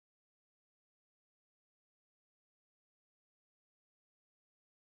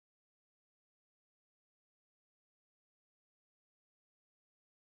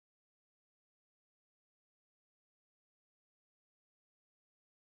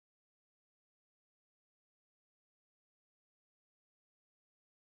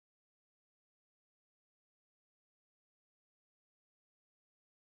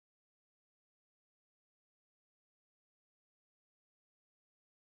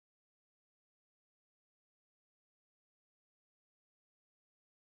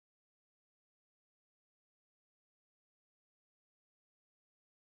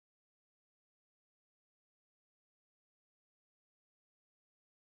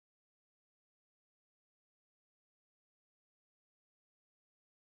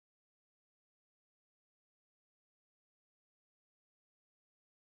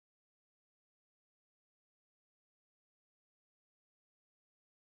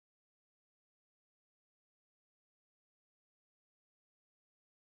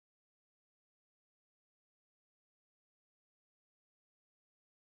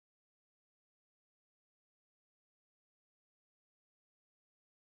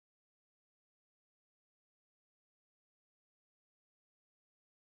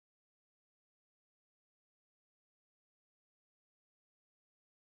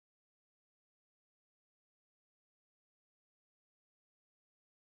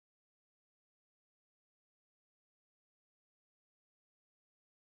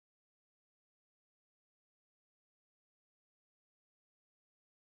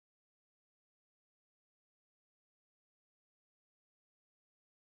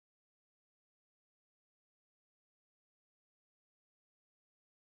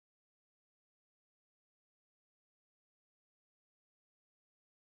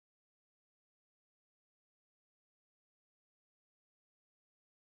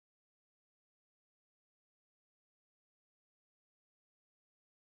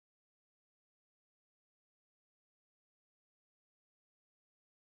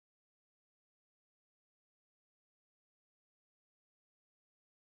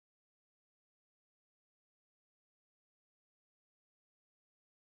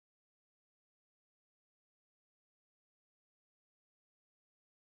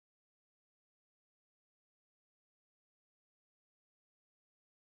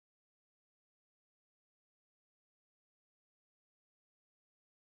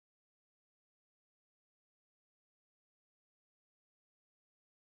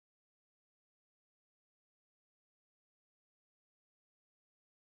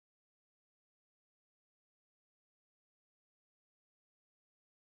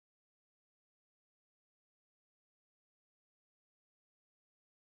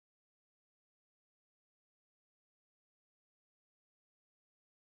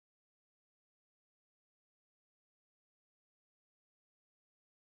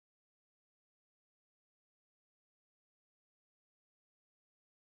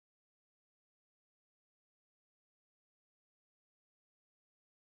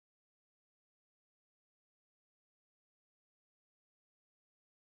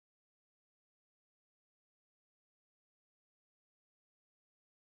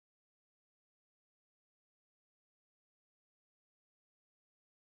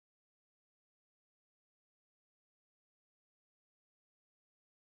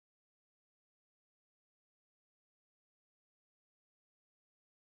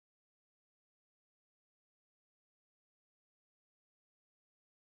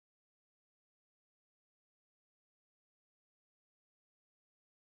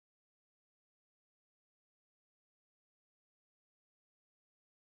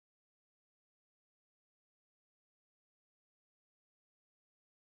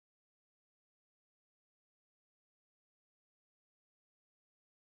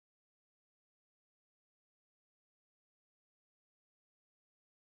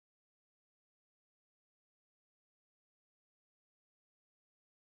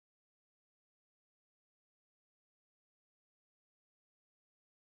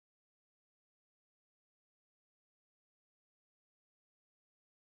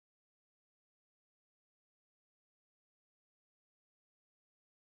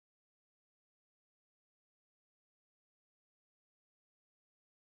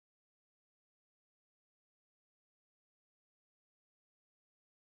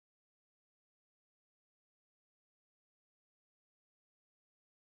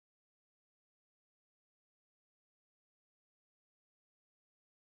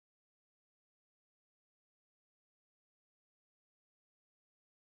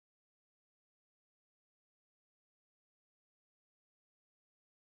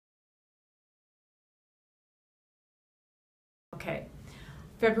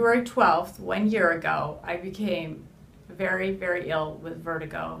February 12th, 1 year ago, I became very, very ill with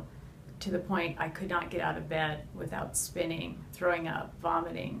vertigo to the point I could not get out of bed without spinning, throwing up,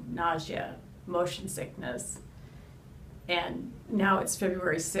 vomiting, nausea, motion sickness. And now it's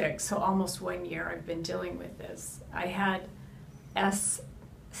February 6th, so almost 1 year I've been dealing with this. I had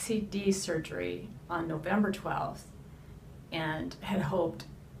SCD surgery on November 12th and had hoped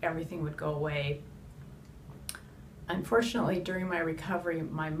everything would go away. Unfortunately, during my recovery,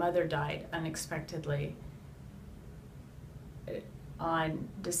 my mother died unexpectedly on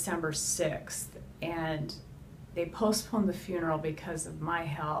December 6th, and they postponed the funeral because of my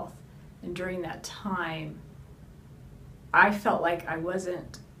health. And during that time, I felt like I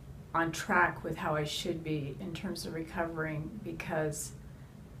wasn't on track with how I should be in terms of recovering, because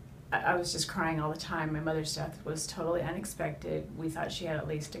I was just crying all the time. My mother's death was totally unexpected. We thought she had at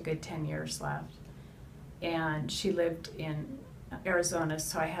least a good 10 years left. And she lived in Arizona,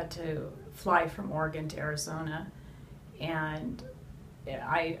 so I had to fly from Oregon to Arizona. And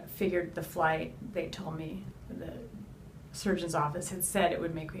I figured the flight, they told me, the surgeon's office had said it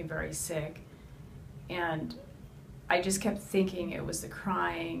would make me very sick. And I just kept thinking it was the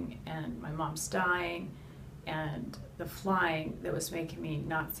crying and my mom's dying and the flying that was making me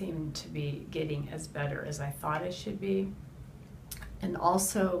not seem to be getting as better as I thought I should be. And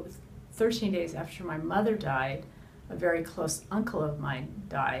also, 13 days after my mother died, a very close uncle of mine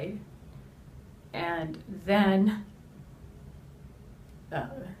died. And then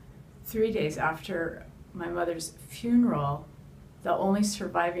 3 days after my mother's funeral, the only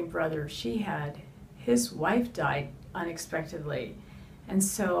surviving brother she had, his wife died unexpectedly. And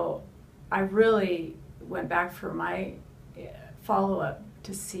so I really went back for my follow-up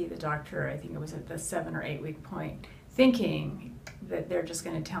to see the doctor. I think it was at the 7 or 8 week point, thinking that they're just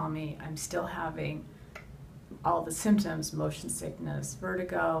going to tell me I'm still having all the symptoms: motion sickness,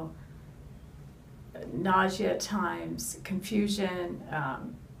 vertigo, nausea at times, confusion,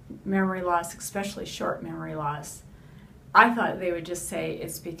 memory loss, especially short memory loss. I thought they would just say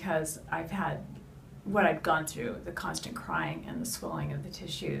it's because I've had what I've gone through, the constant crying and the swelling of the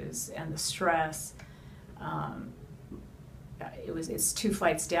tissues and the stress. It's 2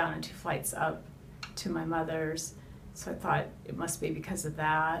 flights down and 2 flights up to my mother's, so I thought it must be because of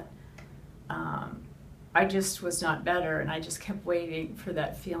that. I just was not better, and I just kept waiting for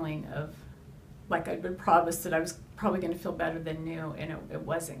that feeling of, like I'd been promised that I was probably going to feel better than new, and it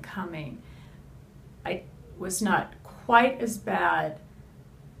wasn't coming. I was not quite as bad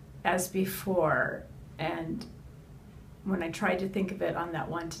as before, and when I tried to think of it on that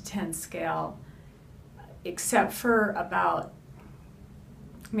 1 to 10 scale, except for about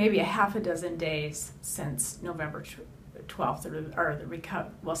maybe a half a dozen days since November 12th, or the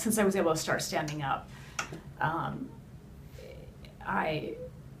recovery, well, since I was able to start standing up, I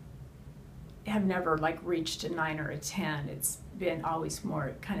have never like reached a 9 or a 10. It's been always more,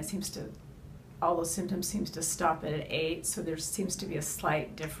 it kind of seems to, all those symptoms seems to stop at an 8, so there seems to be a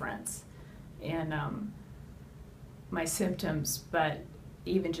slight difference in my symptoms. But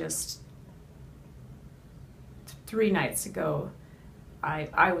even just 3 nights ago,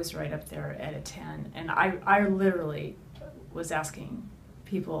 I was right up there at a 10, and I literally was asking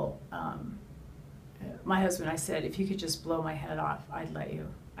people, my husband, I said, if you could just blow my head off, I'd let you.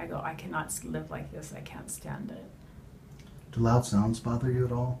 I go, I cannot live like this, I can't stand it. Do loud sounds bother you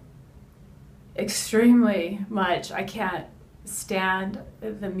at all? Extremely much. I can't stand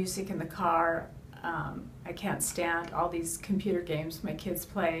the music in the car. I can't stand all these computer games my kids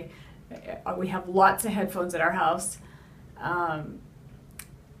play. We have lots of headphones at our house.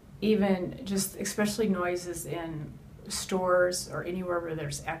 Even just, especially noises in stores or anywhere where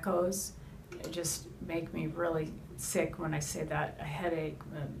there's echoes, it just make me really sick when I say that. A headache,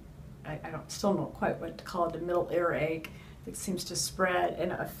 I still don't know quite what to call it, a middle ear ache that seems to spread,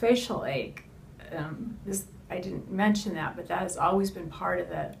 and a facial ache. I didn't mention that, but that has always been part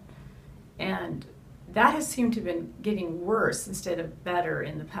of it. And that has seemed to have been getting worse instead of better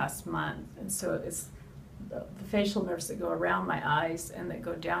in the past month. And so it's the facial nerves that go around my eyes and that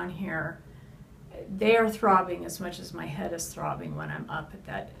go down here, they are throbbing as much as my head is throbbing when I'm up at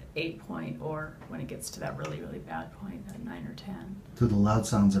that 8 point, or when it gets to that really, really bad point, that 9 or 10. Do the loud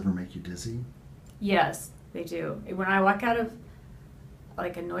sounds ever make you dizzy? Yes, they do. When I walk out of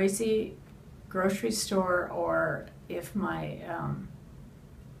like a noisy grocery store, or if my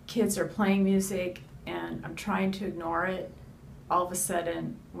kids are playing music and I'm trying to ignore it, all of a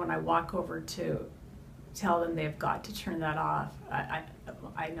sudden when I walk over to tell them they've got to turn that off,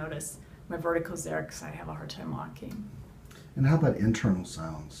 I notice my vertigo's there because I have a hard time walking. And how about internal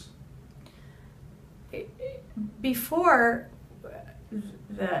sounds? Before,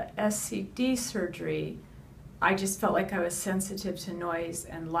 the SCD surgery, I just felt like I was sensitive to noise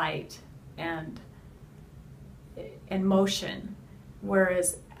and light and motion.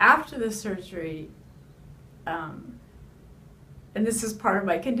 Whereas after the surgery, and this is part of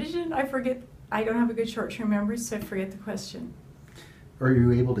my condition, I don't have a good short-term memory, so I forget the question. Are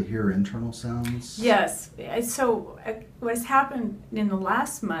you able to hear internal sounds? Yes. So what's happened in the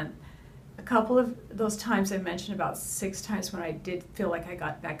last month, a couple of those times I mentioned, about 6 times when I did feel like I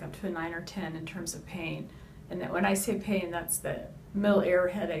got back up to a 9 or 10 in terms of pain. And that when I say pain, that's the middle ear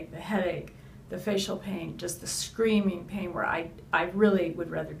headache, the facial pain, just the screaming pain where I really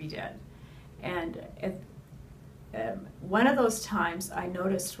would rather be dead. And one of those times I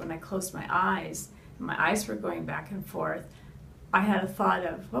noticed when I closed my eyes were going back and forth, I had a thought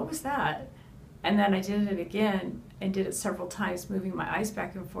of, what was that? And then I did it again and did it several times, moving my eyes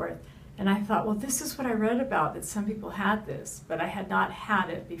back and forth. And I thought, well, this is what I read about, that some people had this, but I had not had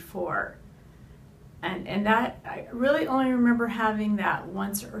it before. And that, I really only remember having that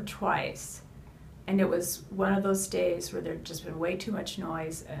once or twice. And it was one of those days where there'd just been way too much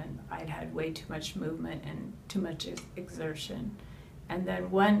noise and I'd had way too much movement and too much exertion. And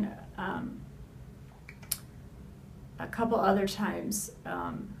then a couple other times,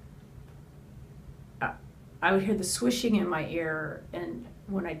 I would hear the swishing in my ear, and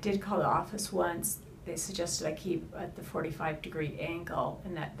when I did call the office once, they suggested I keep at the 45-degree angle,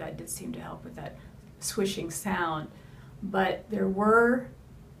 and that did seem to help with that swishing sound. But there were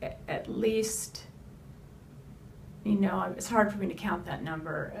at least, it's hard for me to count that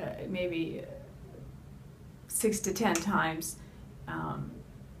number, maybe 6 to 10 times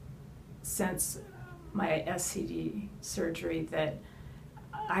since my SCD surgery that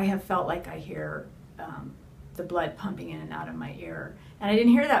I have felt like I hear the blood pumping in and out of my ear. And I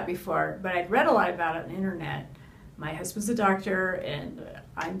didn't hear that before, but I'd read a lot about it on the internet. My husband's a doctor, and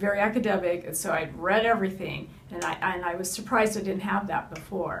I'm very academic, and so I'd read everything, and I was surprised I didn't have that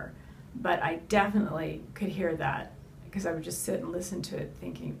before. But I definitely could hear that, because I would just sit and listen to it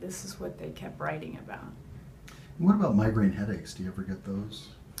thinking, this is what they kept writing about. And what about migraine headaches? Do you ever get those?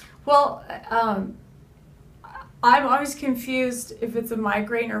 Well, I'm always confused if it's a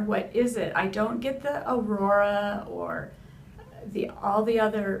migraine or what is it. I don't get the Aurora or all the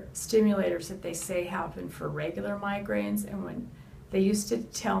other stimulators that they say happen for regular migraines. And when they used to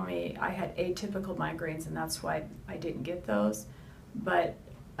tell me I had atypical migraines, and that's why I didn't get those. But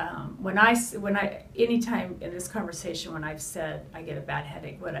anytime in this conversation when I've said I get a bad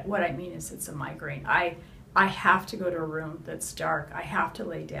headache, what I mean is it's a migraine. I have to go to a room that's dark. I have to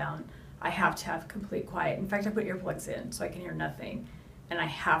lay down. I have to have complete quiet. In fact, I put earplugs in so I can hear nothing. And I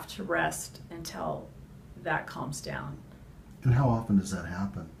have to rest until that calms down. And how often does that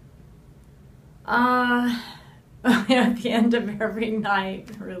happen? At the end of every night,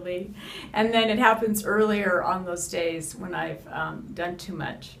 really. And then it happens earlier on those days when I've done too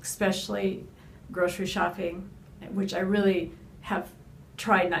much, especially grocery shopping, which I really have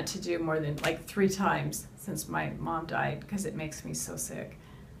tried not to do more than like 3 times since my mom died, because it makes me so sick.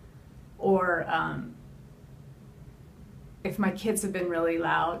 Or if my kids have been really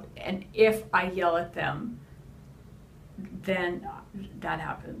loud, and if I yell at them, then that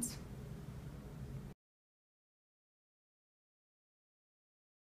happens.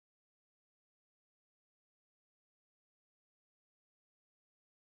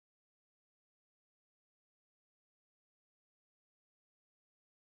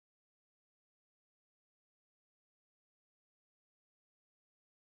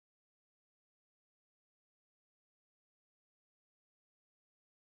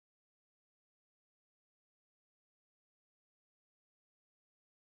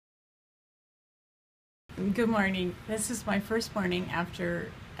 Good morning. This is my first morning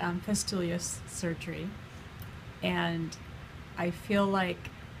after vestibular surgery, and I feel like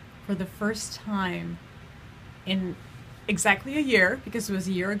for the first time in exactly a year, because it was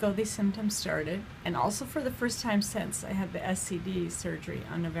a year ago these symptoms started, and also for the first time since I had the SCD surgery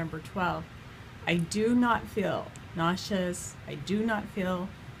on November 12th, I do not feel nauseous. I do not feel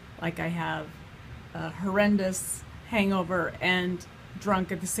like I have a horrendous hangover and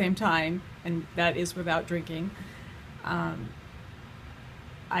drunk at the same time, and that is without drinking. I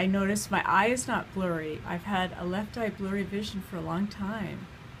noticed my eye is not blurry. I've had a left eye blurry vision for a long time,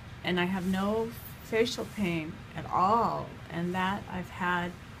 and I have no facial pain at all, and that I've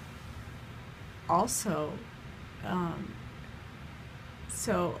had also.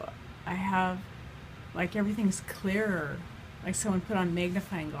 So I have, like, everything's clearer, like someone put on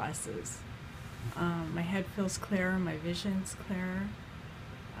magnifying glasses. My head feels clearer, my vision's clearer.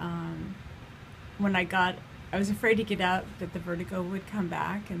 When I got I was afraid to get out, that the vertigo would come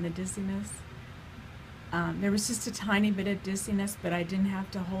back and the dizziness. There was just a tiny bit of dizziness, but I didn't have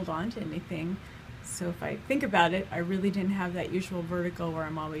to hold on to anything. So if I think about it, I really didn't have that usual vertigo where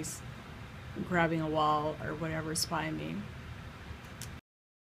I'm always grabbing a wall or whatever's by me.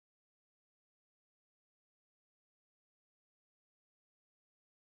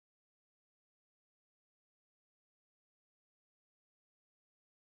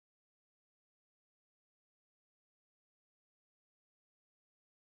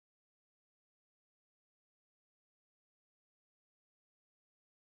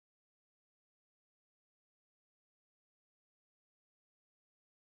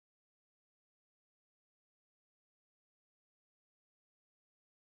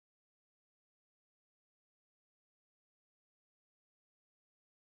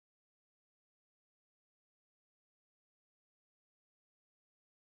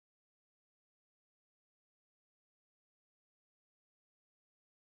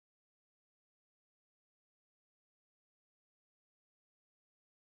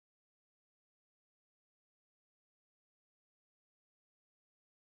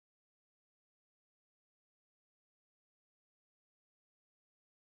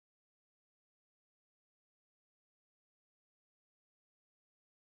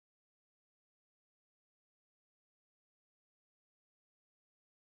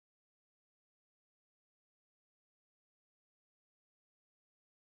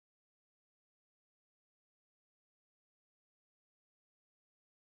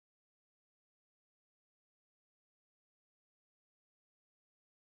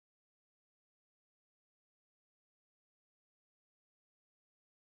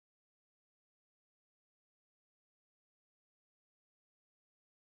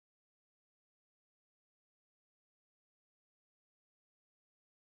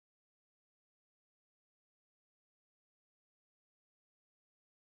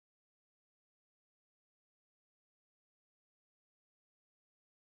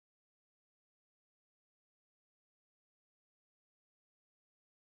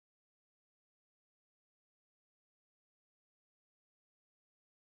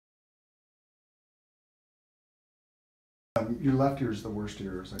 Your left ear is the worst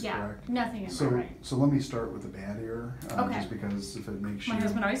ear, is that correct? Nothing in So, my right. so let me start with the bad ear, Okay. just because if it makes My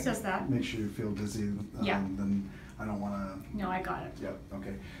husband always does that. makes you feel dizzy, Yeah. then I don't want to. No, I got it. Yep.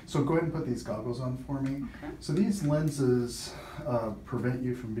 Okay. So go ahead and put these goggles on for me. Okay. So these lenses prevent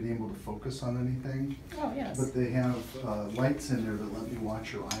you from being able to focus on anything, Oh, yes. but they have lights in there that let me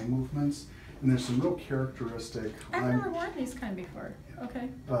watch your eye movements. And there's some real characteristic. I've never worn these kind before. Okay.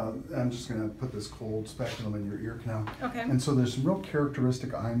 I'm just going to put this cold speculum in your ear canal. Okay. And so there's some real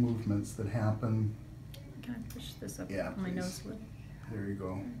characteristic eye movements that happen. Can I push this up Yeah, my please. nose a little? There you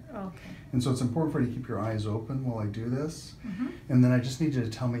go. Okay. And so it's important for you to keep your eyes open while I do this. Mm-hmm. And then I just need you to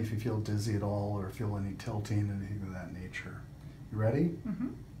tell me if you feel dizzy at all or feel any tilting, anything of that nature. You ready? Mm-hmm.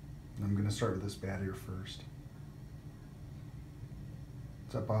 I'm going to start with this bad ear first.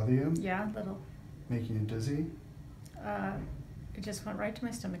 Does that bother you? Yeah, a little. Making you dizzy? It just went right to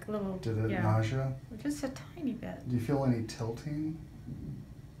my stomach. A little. Did it Yeah. nausea? Just a tiny bit. Do you feel any tilting?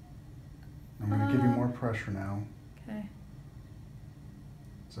 I'm going to give you more pressure now. Okay.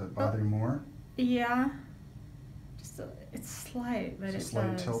 Does that bother you more? Yeah. Just it's slight, but It's a it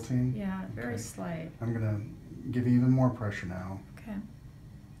slight does. tilting? Yeah, very Okay. slight. I'm going to give you even more pressure now. Okay.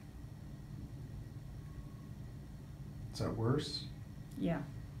 Is that worse? Yeah,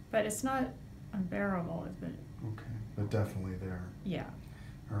 but it's not unbearable, is it? Okay, but definitely there. Yeah.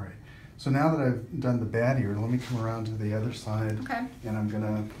 All right. So now that I've done the bad ear, let me come around to the other side. Okay. And I'm going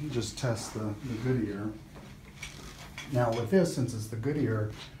to just test the good ear. Now with this, since it's the good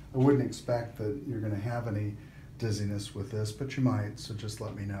ear, I wouldn't expect that you're going to have any dizziness with this, but you might, so just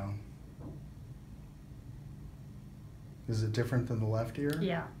let me know. Is it different than the left ear?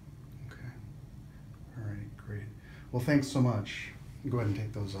 Yeah. Okay. All right, great. Well, thanks so much. Go ahead and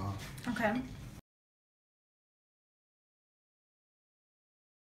take those off. Okay.